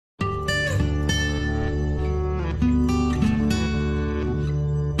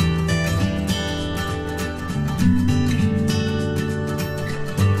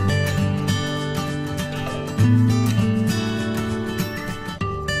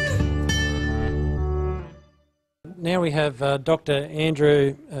now we have Dr.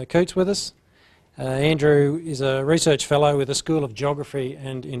 Andrew Coutts with us. Andrew is a research fellow with the School of Geography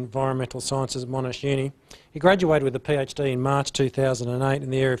and Environmental Sciences at Monash Uni. He graduated with a PhD in March 2008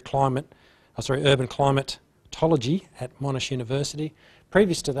 in the area of urban climatology at Monash University.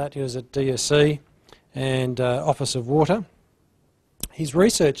 Previous to that, he was at DSC and Office of Water. His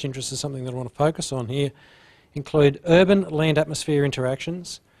research interests is something that I want to focus on here include urban land-atmosphere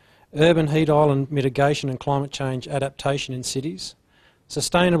interactions, urban heat island mitigation and climate change adaptation in cities,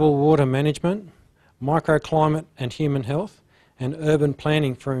 sustainable water management, microclimate and human health, and urban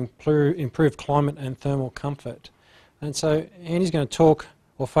planning for improved climate and thermal comfort. And so Andy's going to talk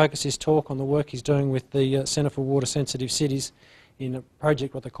or focus his talk on the work he's doing with the Centre for Water Sensitive Cities in a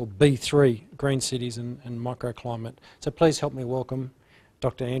project what they call B3, Green Cities and Microclimate. So please help me welcome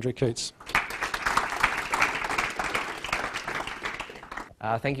Dr. Andrew Coutts.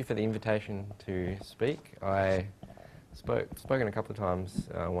 Thank you for the invitation to speak. I spoken a couple of times,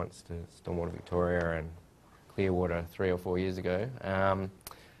 once to Stormwater Victoria and Clearwater 3 or 4 years ago.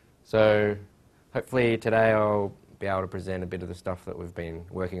 So hopefully today I'll be able to present a bit of the stuff that we've been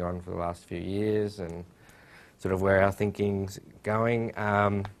working on for the last few years and sort of where our thinking's going.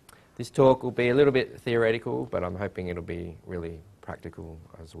 This talk will be a little bit theoretical, but I'm hoping it'll be really practical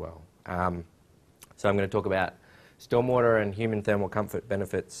as well. So I'm going to talk about stormwater and human thermal comfort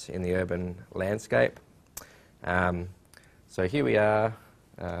benefits in the urban landscape. So here we are,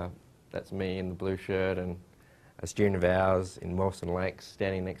 that's me in the blue shirt and a student of ours in Mawson Lakes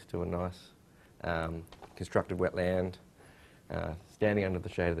standing next to a nice constructed wetland, standing under the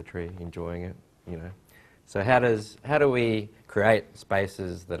shade of the tree, enjoying it, you know. So how do we create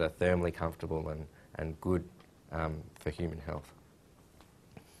spaces that are thermally comfortable and good for human health?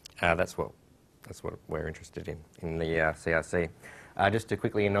 That's what we're interested in the CRC. Just to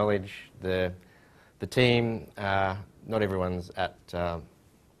quickly acknowledge the team. Not everyone's at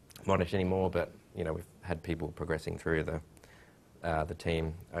Monash anymore, but you know we've had people progressing through the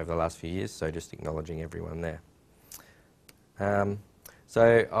team over the last few years. So just acknowledging everyone there.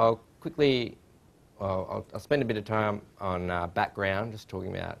 So I'll spend a bit of time on background, just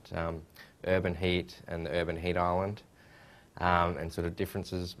talking about urban heat and the urban heat island and sort of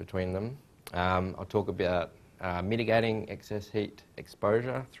differences between them. I'll talk about mitigating excess heat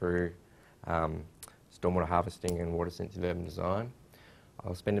exposure through stormwater harvesting and water-sensitive urban design.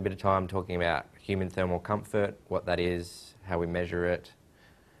 I'll spend a bit of time talking about human thermal comfort, what that is, how we measure it,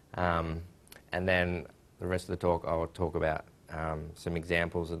 and then the rest of the talk I'll talk about some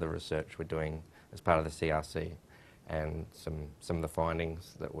examples of the research we're doing as part of the CRC and some of the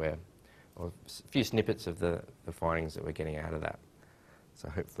findings that or a few snippets of the findings that we're getting out of that. So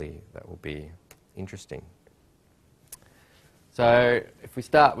hopefully that will be interesting. So if we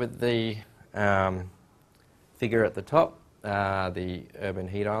start with the figure at the top, the urban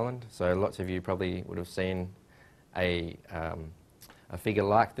heat island. So lots of you probably would have seen a figure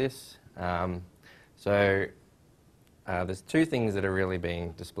like this. There's two things that are really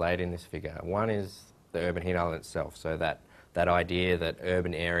being displayed in this figure. One is the urban heat island itself, so that idea that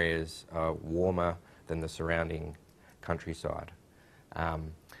urban areas are warmer than the surrounding countryside.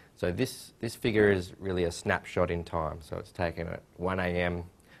 So this figure is really a snapshot in time. So it's taken at 1 a.m.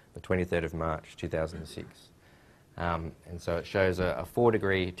 the 23rd of March 2006. And so it shows a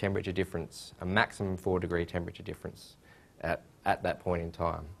 4-degree temperature difference, a maximum 4-degree temperature difference at that point in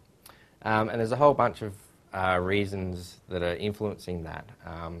time. And there's a whole bunch of reasons that are influencing that,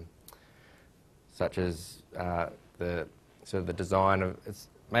 such as the design of, it's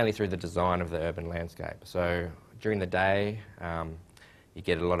mainly through the design of the urban landscape. So during the day, you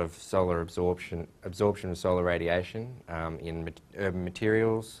get a lot of solar absorption of solar radiation in urban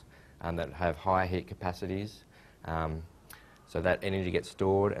materials that have high heat capacities. So that energy gets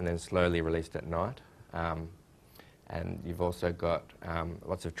stored and then slowly released at night. And you've also got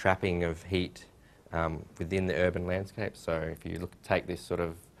lots of trapping of heat within the urban landscape. So if you take this sort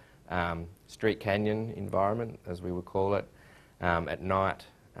of street canyon environment, as we would call it, at night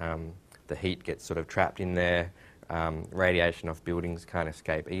the heat gets sort of trapped in there. Radiation off buildings can't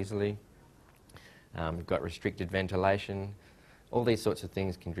escape easily. You've got restricted ventilation. All these sorts of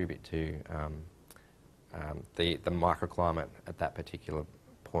things contribute to the microclimate at that particular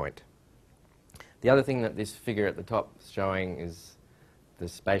point. The other thing that this figure at the top is showing is the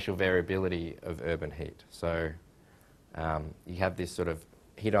spatial variability of urban heat. So you have this sort of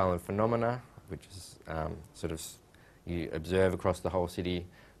heat island phenomena, which is sort of you observe across the whole city,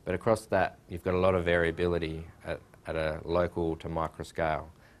 but across that you've got a lot of variability at a local to micro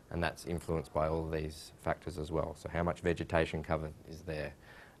scale, and that's influenced by all of these factors as well. So how much vegetation cover is there?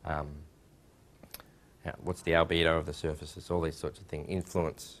 what's the albedo of the surfaces, all these sorts of things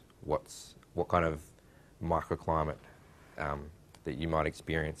influence what kind of microclimate that you might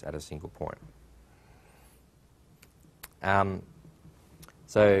experience at a single point.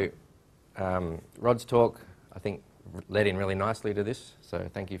 Rod's talk, I think, led in really nicely to this, so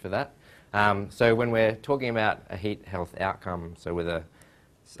thank you for that. So when we're talking about a heat health outcome, so whether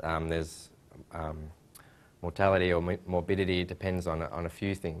there's mortality or morbidity, depends on a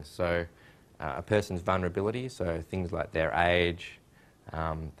few things. So a person's vulnerability, so things like their age,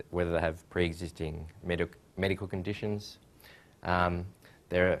 whether they have pre-existing medical conditions,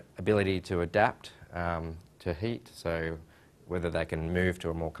 their ability to adapt to heat, so whether they can move to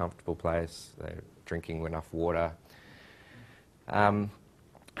a more comfortable place, they're drinking enough water. And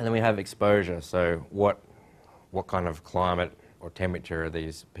then we have exposure, so what kind of climate or temperature are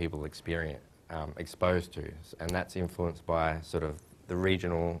these people exposed to? And that's influenced by sort of the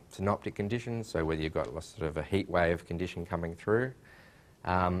regional synoptic conditions, so whether you've got sort of a heat wave condition coming through,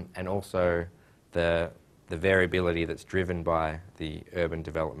 and also the variability that's driven by the urban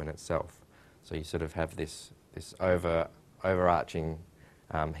development itself. So you sort of have this overarching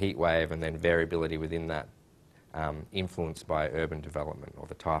heat wave and then variability within that, influenced by urban development or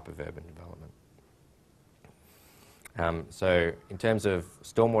the type of urban development. So in terms of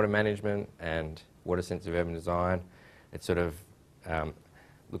stormwater management and water-sensitive urban design, it sort of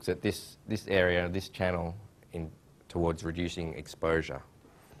looks at this area, this channel, towards reducing exposure.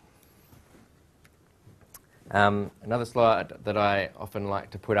 Another slide that I often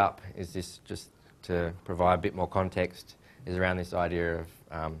like to put up is this, just to provide a bit more context, is around this idea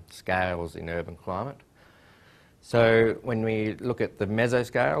of scales in urban climate. So when we look at the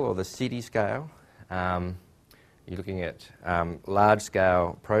mesoscale or the city scale, you're looking at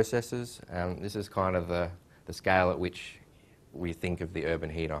large-scale processes. This is kind of the scale at which we think of the urban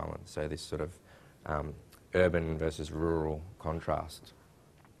heat island, so this sort of urban versus rural contrast.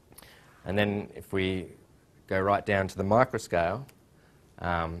 And then if we go right down to the microscale,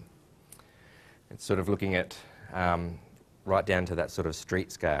 it's sort of looking at right down to that sort of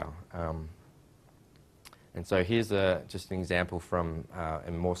street scale. And so here's just an example from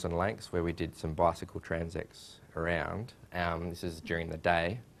in Mawson Lakes, where we did some bicycle transects around. This is during the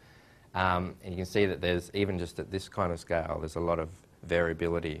day. And you can see that there's, even just at this kind of scale, there's a lot of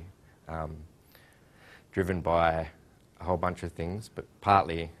variability driven by a whole bunch of things, but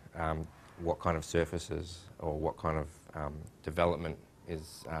partly what kind of surfaces or what kind of development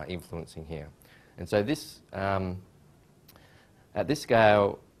is influencing here. And so this, at this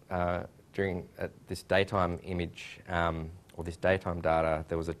scale, at this daytime image, or this daytime data,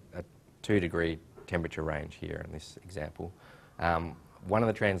 there was a 2-degree temperature range here in this example. One of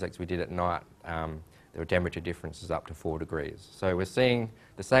the transects we did at night, there were temperature differences up to 4 degrees. So we're seeing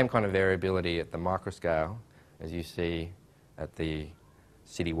the same kind of variability at the microscale as you see at the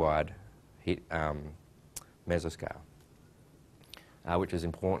citywide heat, mesoscale, which is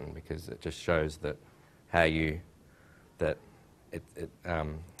important because it just shows that how you, at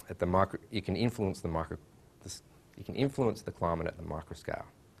the micro, you can influence the you can influence the climate at the microscale.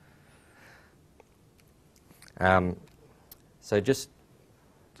 So just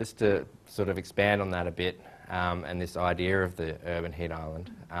to sort of expand on that a bit, and this idea of the urban heat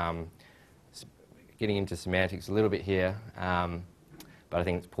island, getting into semantics a little bit here, but I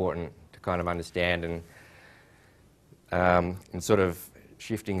think it's important to kind of understand and sort of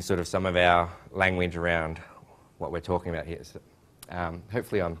shifting sort of some of our language around what we're talking about here. So,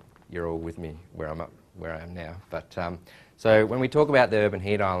 hopefully you're all with me where I am now. But so when we talk about the urban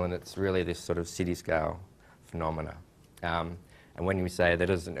heat island, it's really this sort of city scale phenomena. And when we say that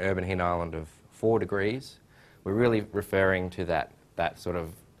is an urban heat island of 4 degrees, we're really referring to that sort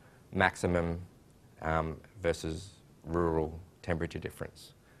of maximum versus rural temperature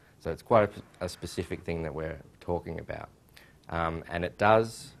difference. So it's quite a specific thing that we're talking about. And it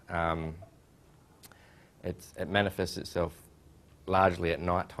does, it manifests itself largely at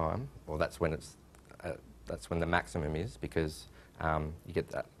night time, or that's when the maximum is, because you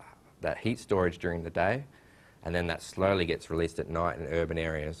get that heat storage during the day, and then that slowly gets released at night in urban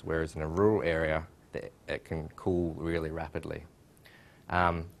areas, whereas in a rural area it can cool really rapidly.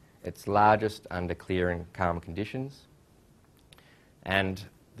 It's largest under clear and calm conditions, and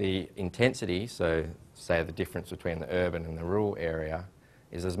the intensity, so say the difference between the urban and the rural area,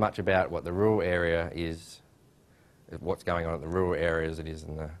 is as much about what the rural area is, what's going on at the rural area as it is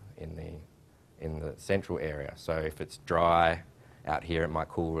in the central area. So if it's dry out here, it might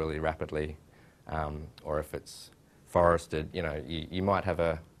cool really rapidly, or if it's forested, you know, you might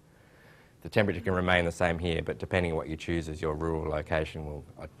have the temperature can remain the same here, but depending on what you choose as your rural location will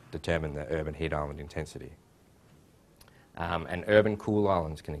determine the urban heat island intensity. And urban cool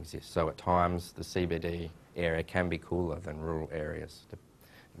islands can exist, so at times the CBD area can be cooler than rural areas,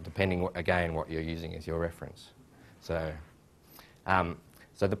 depending, again, what you're using as your reference. So,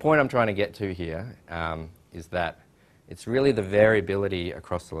 so the point I'm trying to get to here is that it's really the variability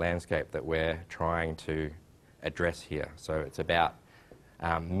across the landscape that we're trying to address here. So it's about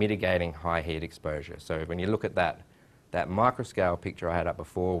mitigating high heat exposure. So when you look at that microscale picture I had up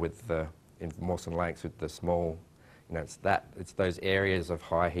before with in Mawson Lakes with the small, it's those areas of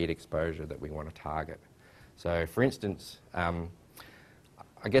high heat exposure that we want to target. So for instance,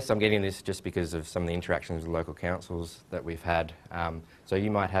 I guess I'm getting this just because of some of the interactions with local councils that we've had. So you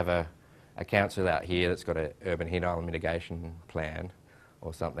might have a council out here that's got an urban heat island mitigation plan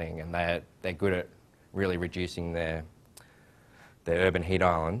or something, and they're good at really reducing their urban heat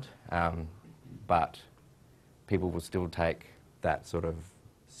island, but people will still take that sort of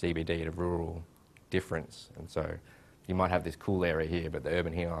CBD to rural difference, and so you might have this cool area here, but the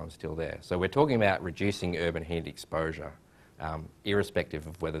urban heat island's still there. So we're talking about reducing urban heat exposure, irrespective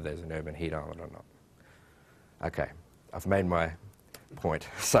of whether there's an urban heat island or not. Okay, I've made my point,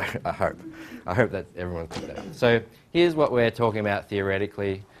 so I hope that everyone's picked that up. So here's what we're talking about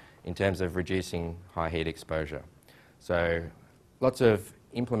theoretically in terms of reducing high heat exposure. So lots of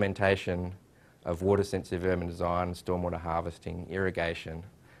implementation of water-sensitive urban design, stormwater harvesting, irrigation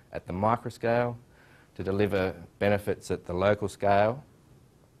at the microscale to deliver benefits at the local scale,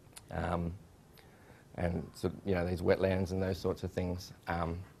 and so, these wetlands and those sorts of things,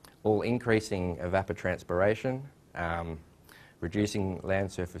 all increasing evapotranspiration, reducing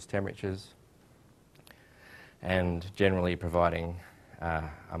land surface temperatures, and generally providing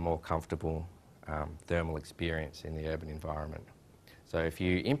a more comfortable thermal experience in the urban environment. So if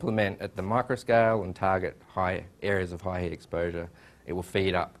you implement at the microscale and target high areas of high heat exposure, it will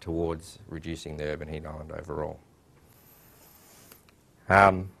feed up towards reducing the urban heat island overall.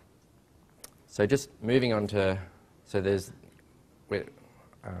 So just moving on to, so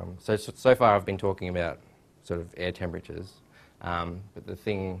far I've been talking about sort of air temperatures, but the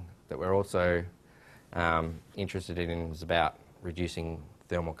thing that we're also interested in is about reducing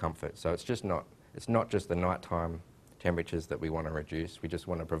thermal comfort. So it's not just the nighttime temperatures that we want to reduce, we just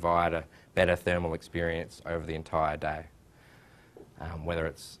want to provide a better thermal experience over the entire day, whether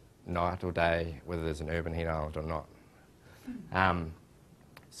it's night or day, whether there's an urban heat island or not.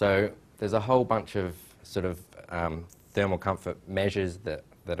 So there's a whole bunch of sort of thermal comfort measures that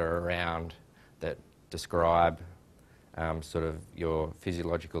are around that describe sort of your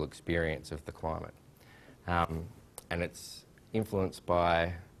physiological experience of the climate. And it's influenced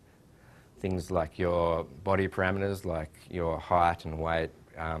by things like your body parameters, like your height and weight,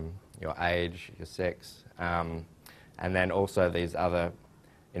 your age, your sex, and then also these other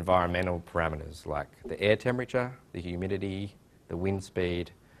environmental parameters like the air temperature, the humidity, the wind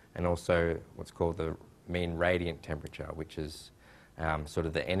speed, and also what's called the mean radiant temperature, which is sort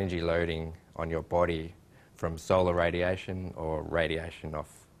of the energy loading on your body from solar radiation or radiation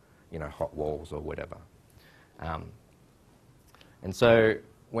off, hot walls or whatever. And so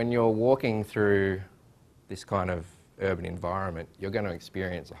when you're walking through this kind of urban environment, you're going to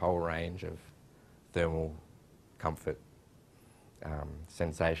experience a whole range of thermal comfort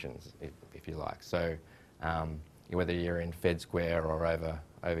sensations, if you like. So whether you're in Fed Square or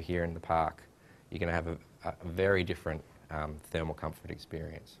over here in the park, you're going to have a very different thermal comfort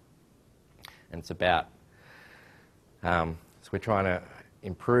experience. And it's about, so we're trying to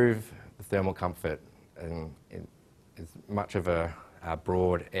improve the thermal comfort in as much of a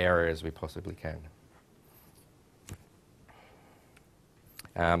broad area as we possibly can.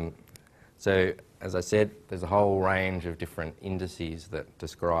 So as I said, there's a whole range of different indices that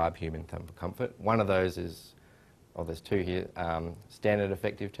describe human thermal comfort. One of those is, there's two here, standard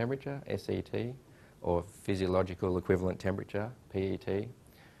effective temperature, SET, or physiological equivalent temperature, PET.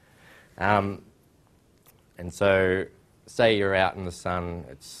 And so say you're out in the sun,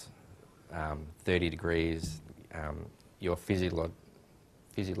 it's 30 degrees, your physiological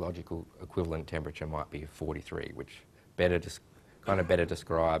equivalent temperature might be 43, which kind of better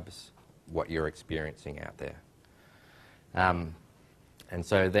describes what you're experiencing out there. And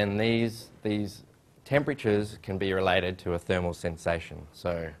so then these temperatures can be related to a thermal sensation.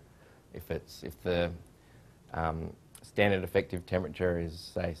 So if the standard effective temperature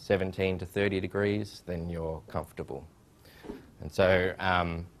is, say, 17 to 30 degrees, then you're comfortable. And so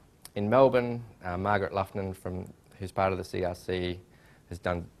in Melbourne, Margaret Luffman, who's part of the CRC, has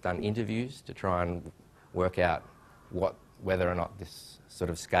done interviews to try and work out what whether or not this sort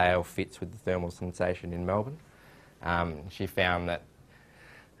of scale fits with the thermal sensation in Melbourne. She found that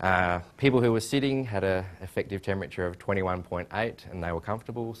people who were sitting had an effective temperature of 21.8 and they were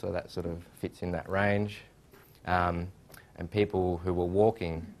comfortable, so that sort of fits in that range. And people who were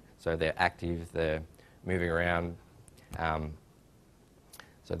walking, so they're active, they're moving around,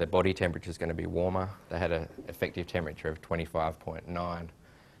 so their body temperature is going to be warmer. They had an effective temperature of 25.9,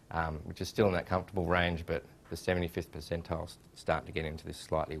 which is still in that comfortable range, but the 75th percentile start to get into this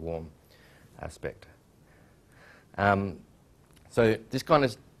slightly warm aspect. So this kind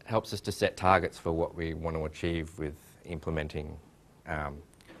of helps us to set targets for what we want to achieve with implementing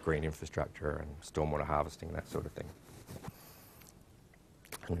green infrastructure and stormwater harvesting, that sort of thing.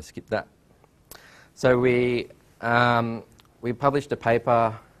 I'm going to skip that. So we published a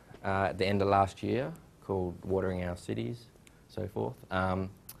paper at the end of last year called Watering Our Cities, so forth.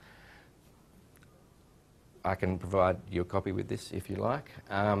 I can provide you a copy with this if you like.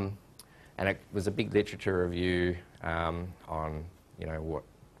 And it was a big literature review on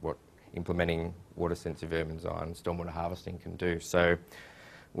what implementing water-sensitive urban design, stormwater harvesting can do. So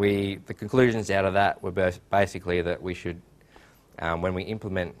the conclusions out of that were basically that we should, when we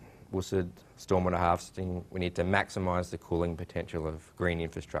implement WUSD stormwater harvesting, we need to maximise the cooling potential of green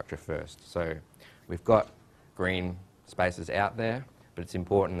infrastructure first. So we've got green spaces out there, but it's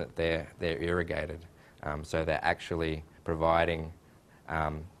important that they're irrigated. So they're actually providing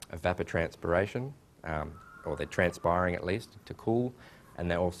evapotranspiration, or they're transpiring at least to cool, and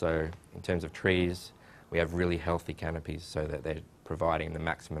they're also, in terms of trees, we have really healthy canopies so that they're providing the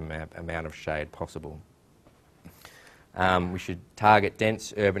maximum amount of shade possible. We should target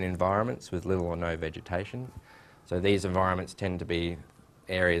dense urban environments with little or no vegetation. So these environments tend to be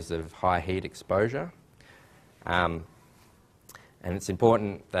areas of high heat exposure. And it's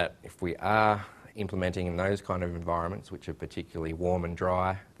important that if we are implementing in those kind of environments, which are particularly warm and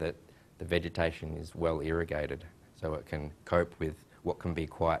dry, that the vegetation is well irrigated so it can cope with what can be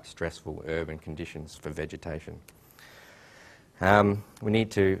quite stressful urban conditions for vegetation. We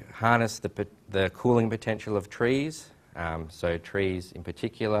need to harness the cooling potential of trees. So trees in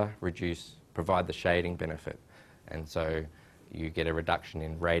particular provide the shading benefit, and so you get a reduction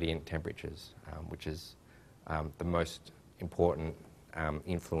in radiant temperatures, which is the most important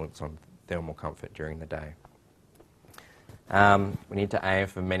influence on thermal comfort during the day. We need to aim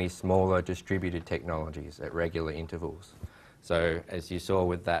for many smaller distributed technologies at regular intervals. So as you saw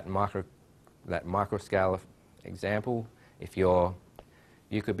with that micro scale example, if you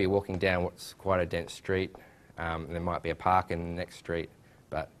could be walking down what's quite a dense street, and there might be a park in the next street,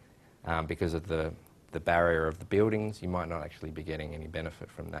 but because of the barrier of the buildings, you might not actually be getting any benefit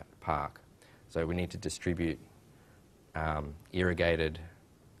from that park. So we need to distribute irrigated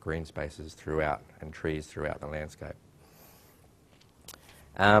green spaces throughout and trees throughout the landscape.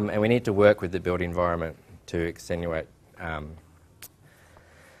 And we need to work with the built environment to extenuate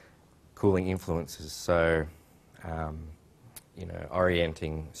cooling influences. So,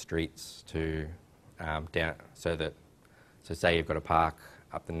 orienting streets to so say you've got a park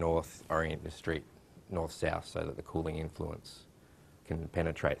up the north, orient the street north-south so that the cooling influence can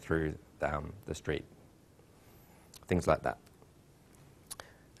penetrate through the street. Things like that.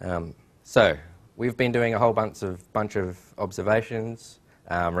 So we've been doing a whole bunch of observations,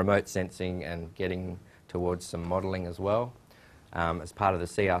 remote sensing, and getting towards some modelling as well as part of the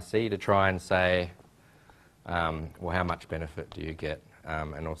CRC to try and say, well, how much benefit do you get,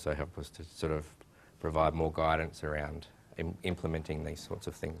 and also help us to sort of provide more guidance around implementing these sorts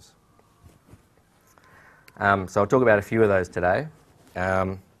of things. So I'll talk about a few of those today.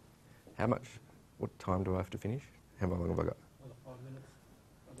 What time do I have to finish? How long have I got? 5 minutes,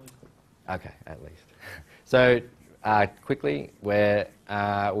 at least. Okay, at least. So quickly,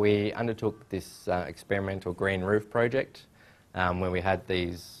 we undertook this experimental green roof project where we had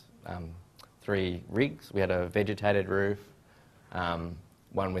these 3 rigs. We had a vegetated roof,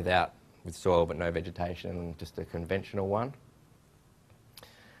 one with soil but no vegetation, and just a conventional one.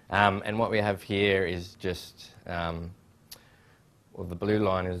 And what we have here is just, well, the blue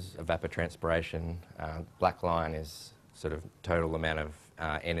line is evapotranspiration, black line is sort of total amount of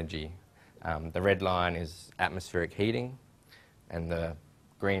energy. The red line is atmospheric heating, and the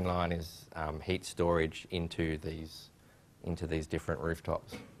green line is heat storage into these different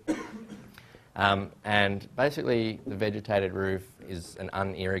rooftops. And basically, the vegetated roof is an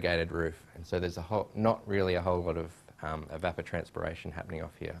unirrigated roof, and so there's not really a whole lot of evapotranspiration happening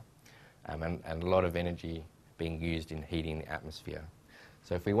off here, and a lot of energy being used in heating the atmosphere.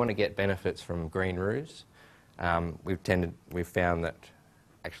 So if we want to get benefits from green roofs, we've found that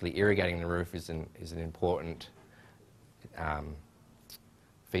actually irrigating the roof is an important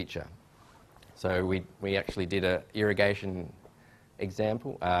feature. So we actually did a irrigation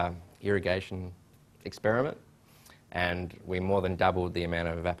irrigation experiment, and we more than doubled the amount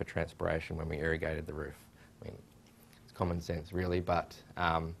of evapotranspiration when we irrigated the roof. I mean, it's common sense really, but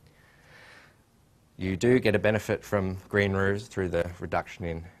you do get a benefit from green roofs through the reduction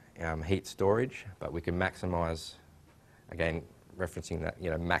in heat storage, but we can maximise, again, referencing that,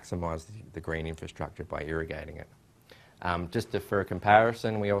 maximise the green infrastructure by irrigating it. For a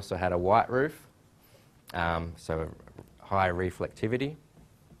comparison, we also had a white roof, so high reflectivity,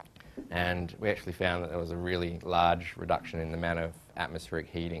 and we actually found that there was a really large reduction in the amount of atmospheric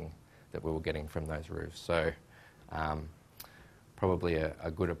heating that we were getting from those roofs. So probably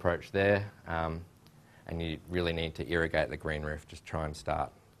a good approach there, and you really need to irrigate the green roof, just try and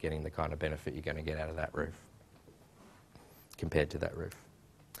start getting the kind of benefit you're going to get out of that roof compared to that roof.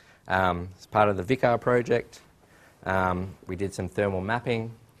 As part of the Vicar project, we did some thermal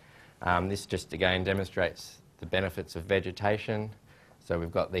mapping. This just again demonstrates the benefits of vegetation. So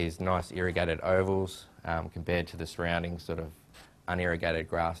we've got these nice irrigated ovals compared to the surrounding sort of unirrigated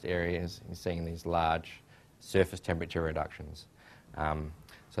grassed areas. You're seeing these large surface temperature reductions.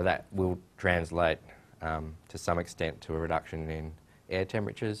 So that will translate to some extent to a reduction in air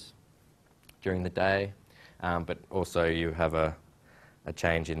temperatures during the day, but also you have a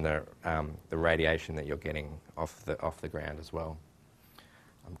change in the radiation that you're getting off the ground as well.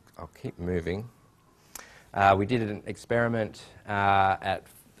 I'll keep moving. We did an experiment at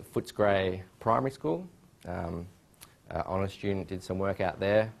the Footscray Primary School. An honour student did some work out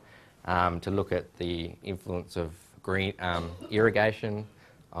there to look at the influence of green irrigation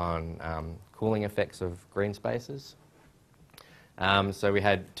on cooling effects of green spaces. So we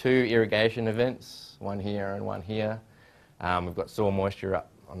had 2 irrigation events, one here and one here. We've got soil moisture up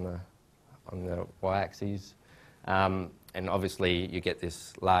on the y-axis, and obviously you get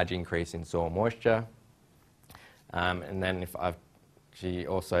this large increase in soil moisture. And then she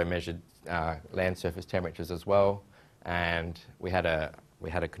also measured land surface temperatures as well, and we had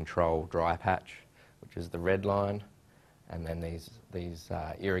a control dry patch, which is the red line, and then these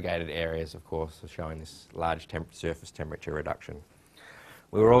irrigated areas, of course, are showing this large surface temperature reduction.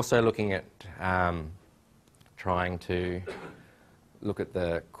 We were also looking at trying to look at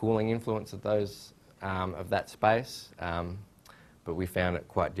the cooling influence of of that space, but we found it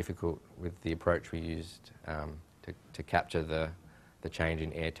quite difficult with the approach we used to capture the change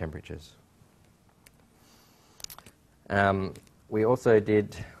in air temperatures. We also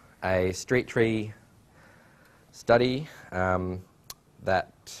did a street tree study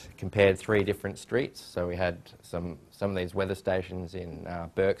that compared 3 different streets. So we had some of these weather stations in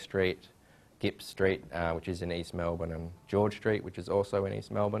Burke Street, Gipp Street, which is in East Melbourne, and George Street, which is also in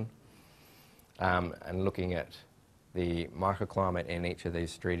East Melbourne, and looking at the microclimate in each of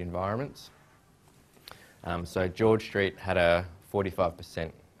these street environments. So George Street had a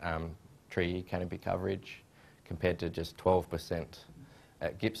 45% tree canopy coverage compared to just 12%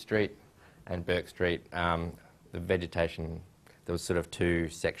 at Gipp Street, and Burke Street, the vegetation, there was sort of 2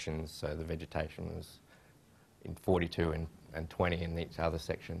 sections, so the vegetation was in 42 and 20 in each other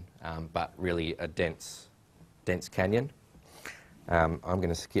section, but really a dense canyon. I'm going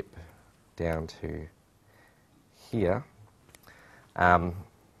to skip down to here.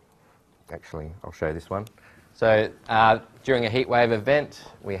 Actually, I'll show this one. So during a heatwave event,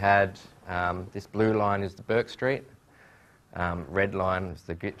 we had this blue line is the Burke Street, red line is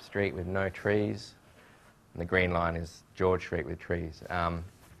the Gipp Street with no trees, and the green line is George Street with trees. You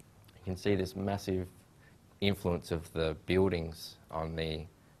can see this massive influence of the buildings on the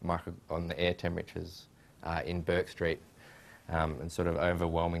air temperatures in Burke Street, and sort of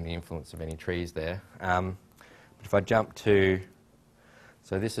overwhelming the influence of any trees there. But if I jump to,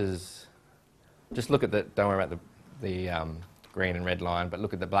 so this is, just look at don't worry about the green and red line, but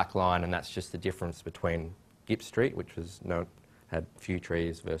look at the black line, and that's just the difference between Gipp Street, which had few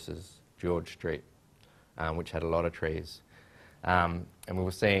trees, versus George Street, which had a lot of trees. And we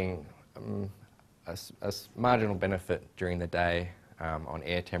were seeing a marginal benefit during the day on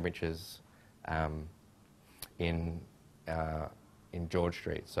air temperatures in George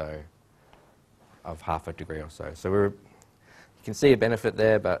Street, so of half a degree or so. So you can see a benefit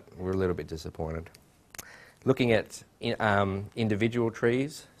there, but we're a little bit disappointed. Looking at individual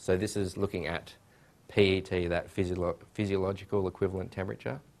trees, so this is looking at PET, that physiological equivalent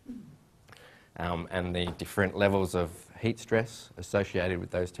temperature, and the different levels of heat stress associated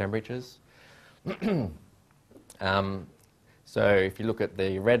with those temperatures. So if you look at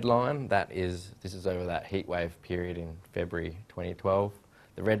the red line, this is over that heat wave period in February 2012.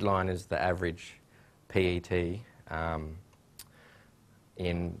 The red line is the average PET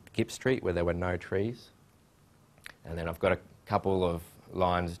in Gipp Street where there were no trees. And then I've got a couple of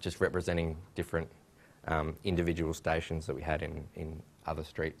lines just representing different individual stations that we had in other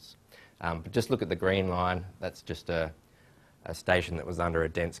streets. But just look at the green line, that's just a station that was under a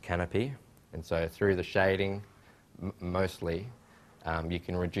dense canopy. And so through the shading, mostly, you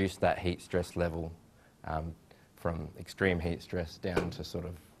can reduce that heat stress level from extreme heat stress down to sort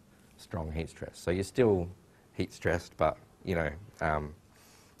of strong heat stress. So you're still heat stressed, but you know,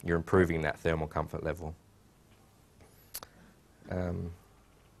 you're improving that thermal comfort level. I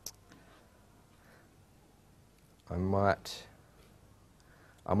might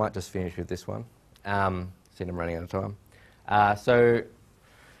just finish with this one. Seeing I'm running out of time. So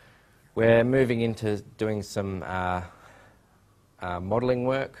we're moving into doing some modelling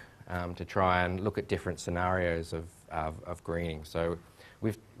work to try and look at different scenarios of greening. So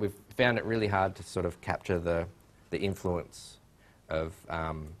we've found it really hard to sort of capture the influence of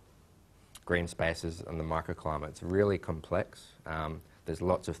green spaces on the microclimate. It's really complex. There's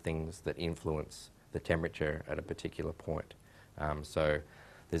lots of things that influence the temperature at a particular point. So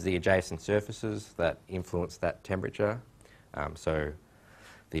there's the adjacent surfaces that influence that temperature. So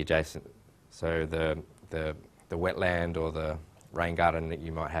the wetland or the rain garden that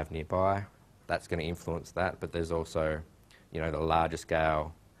you might have nearby, that's going to influence that. But there's also, you know, the larger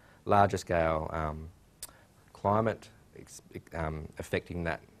scale climate affecting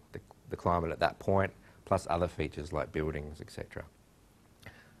that the climate at that point, plus other features like buildings, etc.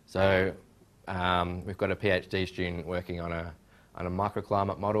 So we've got a PhD student working on a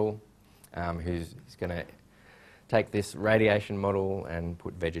microclimate model who's going to take this radiation model and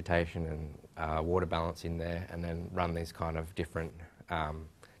put vegetation and water balance in there, and then run these kind of different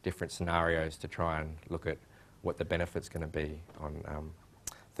scenarios to try and look at what the benefit's going to be on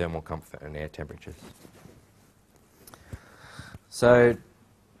thermal comfort and air temperatures. So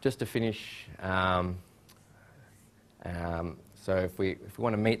just to finish, so if we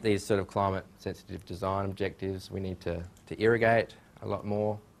want to meet these sort of climate sensitive design objectives, we need to irrigate a lot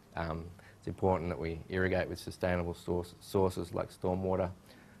more. It's important that we irrigate with sustainable sources like stormwater,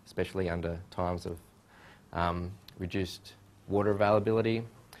 especially under times of reduced water availability.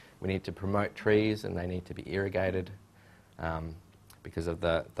 We need to promote trees, and they need to be irrigated because of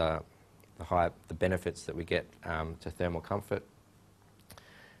the benefits that we get to thermal comfort.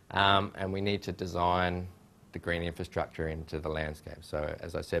 And we need to design the green infrastructure into the landscape. So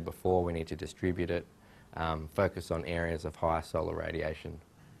as I said before, we need to distribute it, focus on areas of high solar radiation.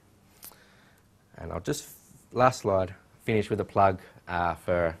 And I'll just, last slide, finish with a plug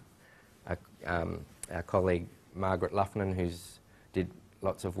for our colleague Margaret Luffman, who's did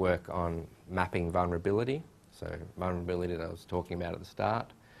lots of work on mapping vulnerability. So vulnerability that I was talking about at the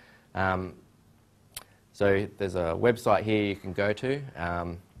start. So there's a website here you can go to,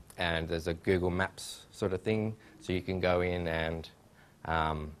 and there's a Google Maps sort of thing, so you can go in and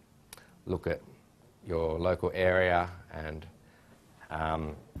look at your local area, and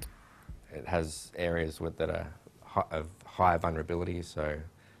it has areas that are of high vulnerability, so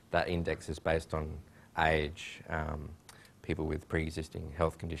that index is based on age, people with pre-existing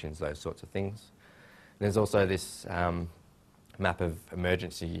health conditions, those sorts of things. And there's also this map of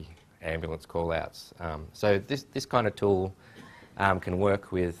emergency ambulance call-outs. So this kind of tool can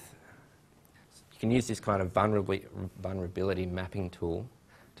work with, you can use this kind of vulnerability mapping tool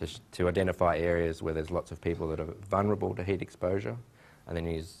to identify areas where there's lots of people that are vulnerable to heat exposure, and then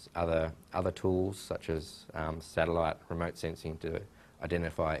use other tools such as satellite remote sensing to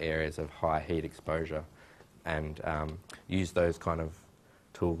identify areas of high heat exposure, and use those kind of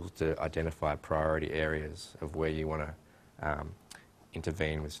tools to identify priority areas of where you want to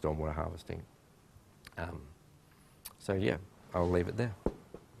intervene with stormwater harvesting. So yeah, I'll leave it there.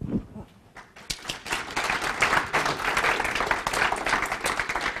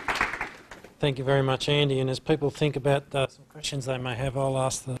 Thank you very much, Andy. And as people think about some questions they may have, I'll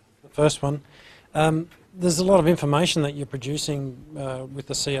ask the first one. There's a lot of information that you're producing with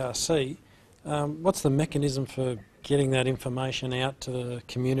the CRC. What's the mechanism for getting that information out to the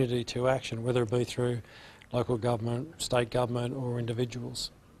community to action, whether it be through local government, state government or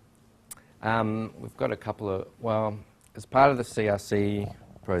individuals? We've got a couple of, well, as part of the CRC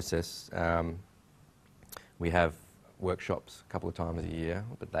process, we have workshops a couple of times a year,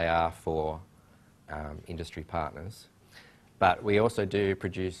 but they are for industry partners. But we also do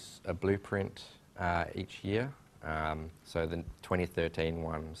produce a blueprint each year. So the 2013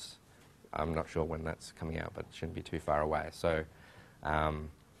 ones, I'm not sure when that's coming out, but it shouldn't be too far away. So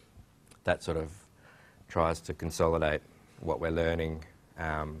that sort of tries to consolidate what we're learning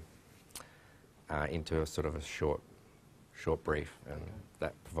into a sort of a short brief, and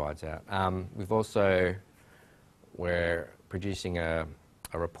that provides out. We're producing a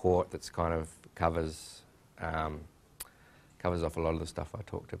report that's kind of covers off a lot of the stuff I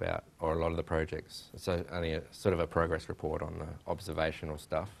talked about, or a lot of the projects. So only a sort of a progress report on the observational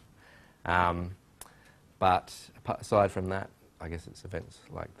stuff. But aside from that, I guess it's events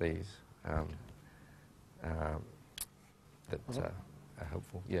like these that are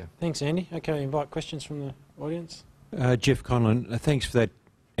helpful. Yeah. Thanks, Andy. Okay, invite questions from the audience. Jeff Conlon, thanks for that,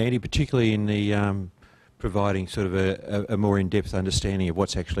 Andy, particularly in the providing sort of a more in-depth understanding of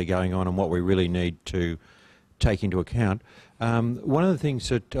what's actually going on and what we really need to take into account. One of the things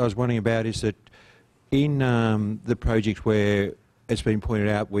that I was wondering about is that in the project where it's been pointed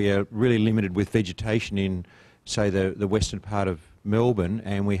out we are really limited with vegetation in, say, the western part of Melbourne,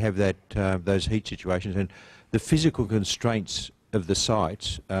 and we have that those heat situations, and the physical constraints of the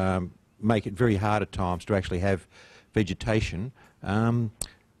sites make it very hard at times to actually have vegetation.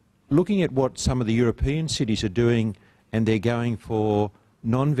 Looking at what some of the European cities are doing, and they're going for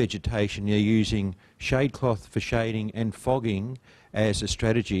non-vegetation, they're using shade cloth for shading and fogging as a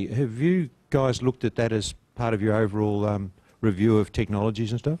strategy. Have you guys looked at that as part of your overall review of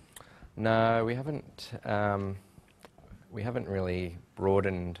technologies and stuff? No, we haven't. We haven't really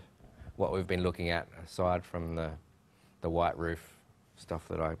broadened what we've been looking at, aside from the white roof stuff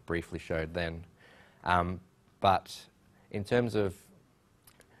that I briefly showed then. But in terms of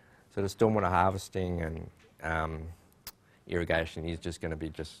sort of stormwater harvesting and irrigation is just going to be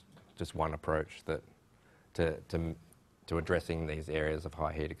just one approach that to addressing these areas of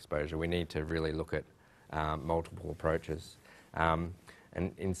high heat exposure. We need to really look at multiple approaches, and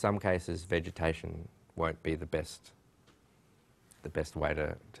in some cases vegetation won't be the best way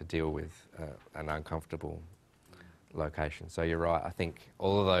to deal with an uncomfortable location. So you're right. I think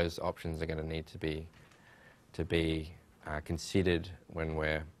all of those options are going to need to be considered when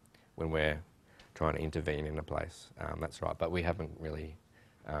we're trying to intervene in a place. That's right. But we haven't really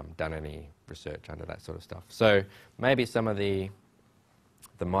done any research under that sort of stuff. So maybe some of the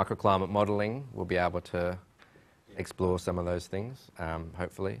microclimate modelling will be able to explore some of those things,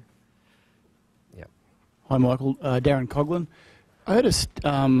 hopefully. Yep. Hi, Michael. Darren Coughlin. I heard a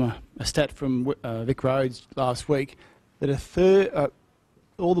stat from Vic Roads last week that a third,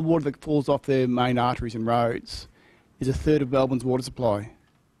 all the water that falls off their main arteries and roads is a third of Melbourne's water supply.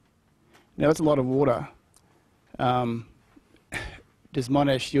 Now, that's a lot of water. Does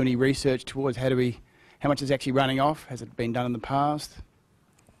Monash do any research towards how much is actually running off? Has it been done in the past?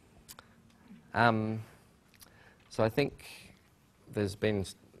 So I think there's been,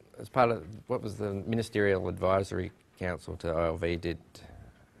 as part of what was the Ministerial Advisory Council to OLV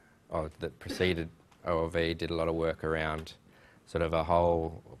that preceded OLV, did a lot of work around sort of a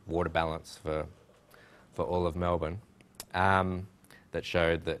whole water balance for all of Melbourne, that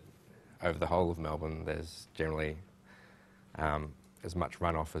showed that over the whole of Melbourne there's generally as much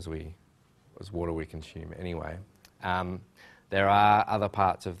runoff as water we consume anyway. There are other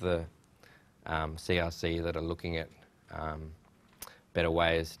parts of the CRC that are looking at better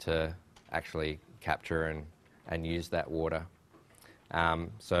ways to actually capture and use that water.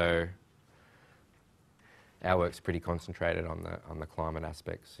 So our work's pretty concentrated on the climate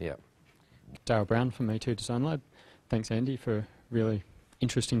aspects. Yeah. Dale Brown from Me2 Design Lab. Thanks, Andy, for a really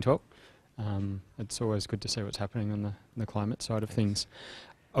interesting talk. It's always good to see what's happening on the climate side of things.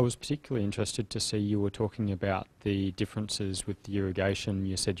 I was particularly interested to see you were talking about the differences with the irrigation.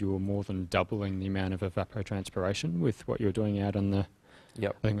 You said you were more than doubling the amount of evapotranspiration with what you were doing out on the,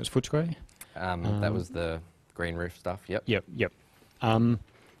 yep. I think it was Footscray. That was the green roof stuff, yep. Yep.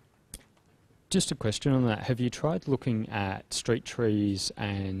 Just a question on that. Have you tried looking at street trees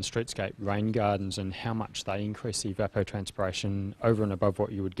and streetscape rain gardens and how much they increase the evapotranspiration over and above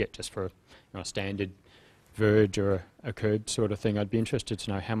what you would get just for a standard verge or a curb sort of thing? I'd be interested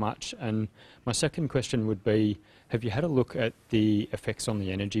to know how much. And my second question would be, have you had a look at the effects on the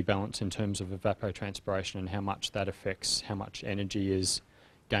energy balance in terms of evapotranspiration and how much that affects how much energy is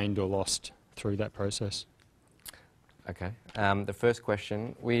gained or lost through that process? Okay. The first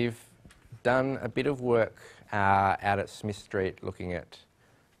question, we've done a bit of work out at Smith Street looking at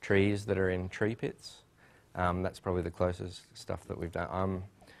trees that are in tree pits. That's probably the closest stuff that we've done.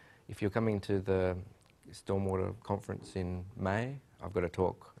 If you're coming to the Stormwater Conference in May, I've got a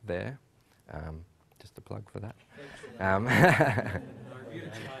talk there. Just a plug for that.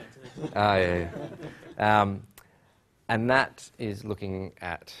 And that is looking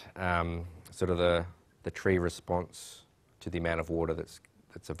at sort of the tree response to the amount of water that's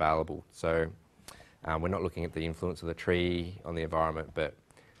available. So we're not looking at the influence of the tree on the environment, but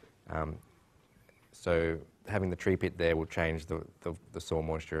so having the tree pit there will change the soil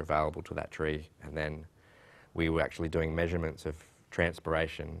moisture available to that tree, and then we were actually doing measurements of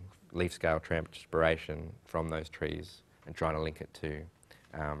transpiration, leaf scale transpiration from those trees, and trying to link it to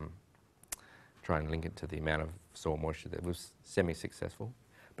the amount of soil moisture. That was semi-successful,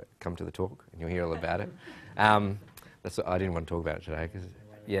 but come to the talk and you'll hear all about it. That's what, I didn't want to talk about it today because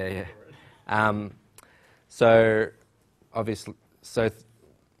so obviously,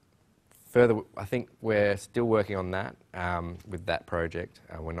 further, I think we're still working on that with that project.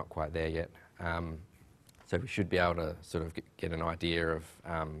 We're not quite there yet. So we should be able to sort of get an idea of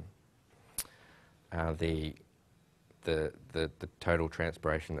the total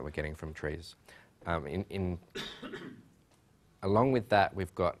transpiration that we're getting from trees. Along with that,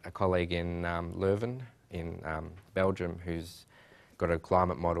 we've got a colleague in Leuven in Belgium who's got a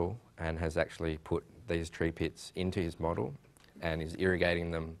climate model and has actually put these tree pits into his model and is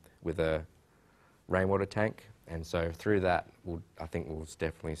irrigating them with a rainwater tank. And so through that, I think we'll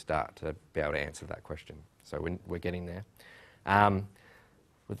definitely start to be able to answer that question. So we're getting there.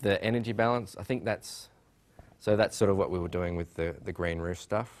 With the energy balance, I think that's sort of what we were doing with the green roof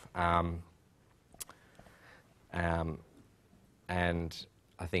stuff. And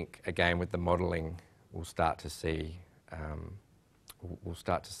I think again with the modelling, we'll start to see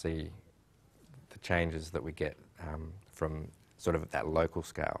the changes that we get from sort of at that local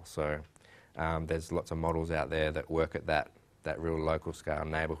scale. So there's lots of models out there that work at that real local scale,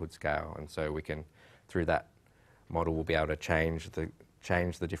 neighbourhood scale, and so we can, through that model, we'll be able to change the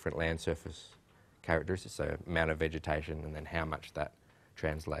different land surface characteristics, so amount of vegetation, and then how much that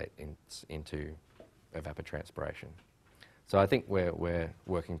translates into evapotranspiration. So I think we're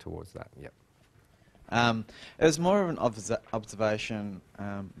working towards that. Yep. It was more of an observation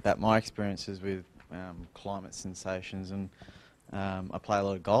about my experiences with climate sensations, and I play a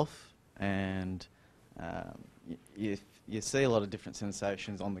lot of golf, and you see a lot of different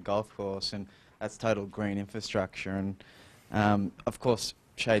sensations on the golf course, and that's total green infrastructure, and of course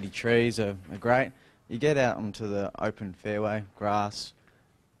shady trees are great. You get out onto the open fairway, grass,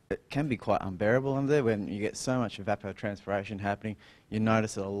 it can be quite unbearable under there when you get so much evapotranspiration happening. You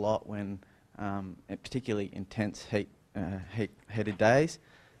notice it a lot when particularly intense heated days,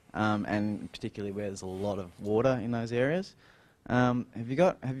 and particularly where there's a lot of water in those areas. Have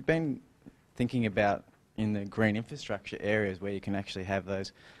you been thinking about in the green infrastructure areas where you can actually have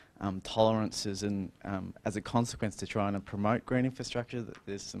those tolerances, and as a consequence to trying to promote green infrastructure, that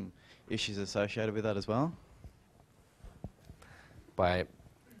there's some issues associated with that as well? By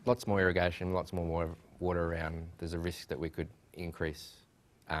lots more irrigation, lots more water around, there's a risk that we could increase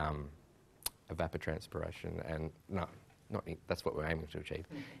evapotranspiration, and that's what we're aiming to achieve,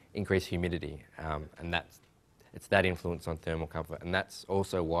 increase humidity, and it's that influence on thermal comfort, and that's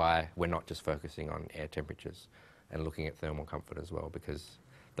also why we're not just focusing on air temperatures and looking at thermal comfort as well, because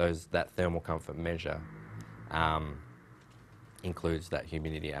that thermal comfort measure includes that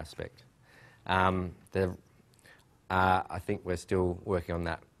humidity aspect. I think we're still working on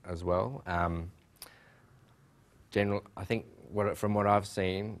that as well. I think from what I've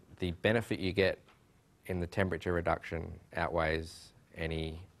seen, the benefit you get in the temperature reduction outweighs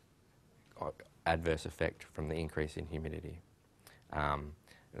any adverse effect from the increase in humidity. And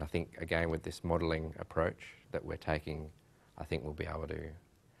I think, again, with this modelling approach that we're taking, I think we'll be able to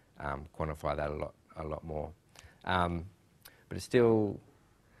quantify that a lot more. But it's still,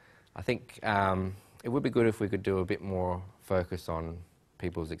 I think it would be good if we could do a bit more focus on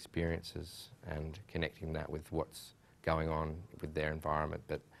people's experiences and connecting that with what's going on with their environment.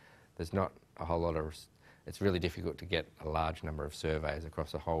 But there's not a whole lot of, it's really difficult to get a large number of surveys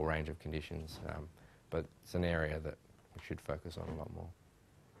across a whole range of conditions, but it's an area that we should focus on a lot more.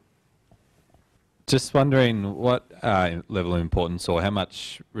 Just wondering what level of importance or how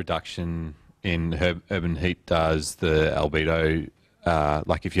much reduction in urban heat does the albedo,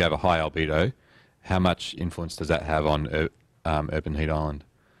 like if you have a high albedo, how much influence does that have on urban heat island?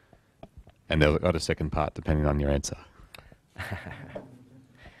 And they've got a second part depending on your answer.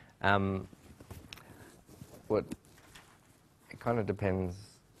 It kind of depends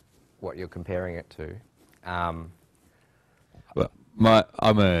what you're comparing it to. Well,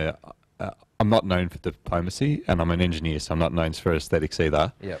 I'm not known for diplomacy, and I'm an engineer, so I'm not known for aesthetics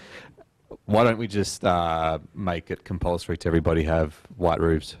either. Yep. Why don't we just make it compulsory to everybody have white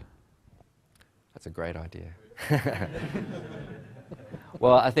roofs? That's a great idea.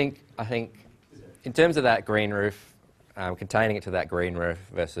 Well, I think in terms of that green roof, containing it to that green roof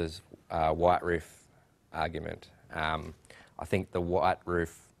versus white roof argument, I think the white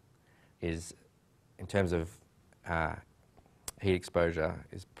roof is, in terms of heat exposure,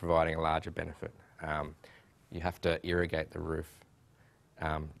 is providing a larger benefit. you have to irrigate the roof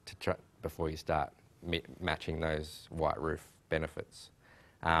before you start matching those white roof benefits.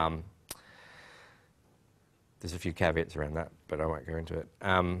 There's a few caveats around that, but I won't go into it.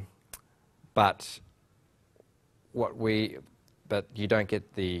 But you don't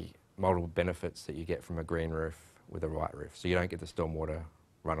get the multiple benefits that you get from a green roof with a white roof. So you don't get the stormwater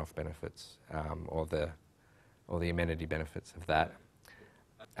runoff benefits or the amenity benefits of that.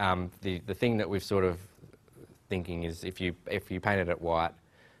 The thing that we've sort of thinking is if you painted it white,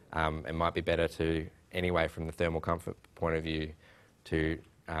 it might be better to, anyway from the thermal comfort point of view, to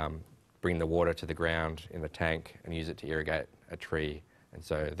bring the water to the ground in the tank and use it to irrigate a tree, and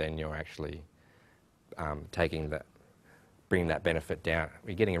so then you're actually bringing that benefit down.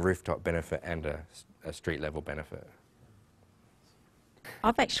 You're getting a rooftop benefit and a street level benefit.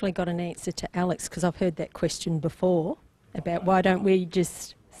 I've actually got an answer to Alex, because I've heard that question before about why don't we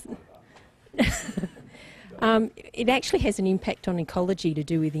just... it actually has an impact on ecology to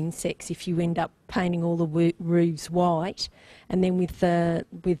do with insects if you end up painting all the roofs white and then with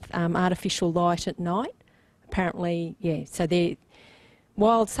artificial light at night. Apparently, yeah, so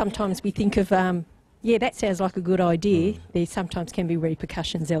while sometimes we think of, yeah, that sounds like a good idea, there sometimes can be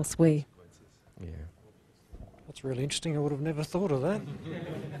repercussions elsewhere. Yeah. That's really interesting. I would have never thought of that.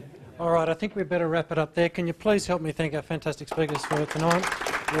 All right, I think we better wrap it up there. Can you please help me thank our fantastic speakers for tonight,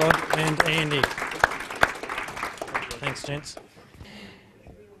 Rod and Andy. Thanks, gents.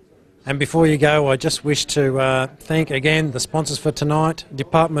 And before you go, I just wish to thank again the sponsors for tonight,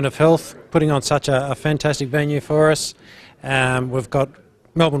 Department of Health, putting on such a fantastic venue for us. We've got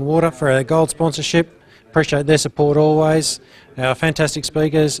Melbourne Water for our gold sponsorship. Appreciate their support always. Our fantastic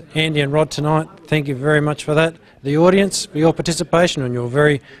speakers, Andy and Rod tonight, thank you very much for that. The audience, for your participation and your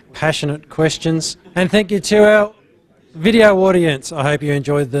very passionate questions. And thank you to our video audience. I hope you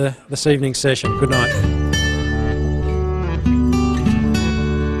enjoyed this evening's session. Good night.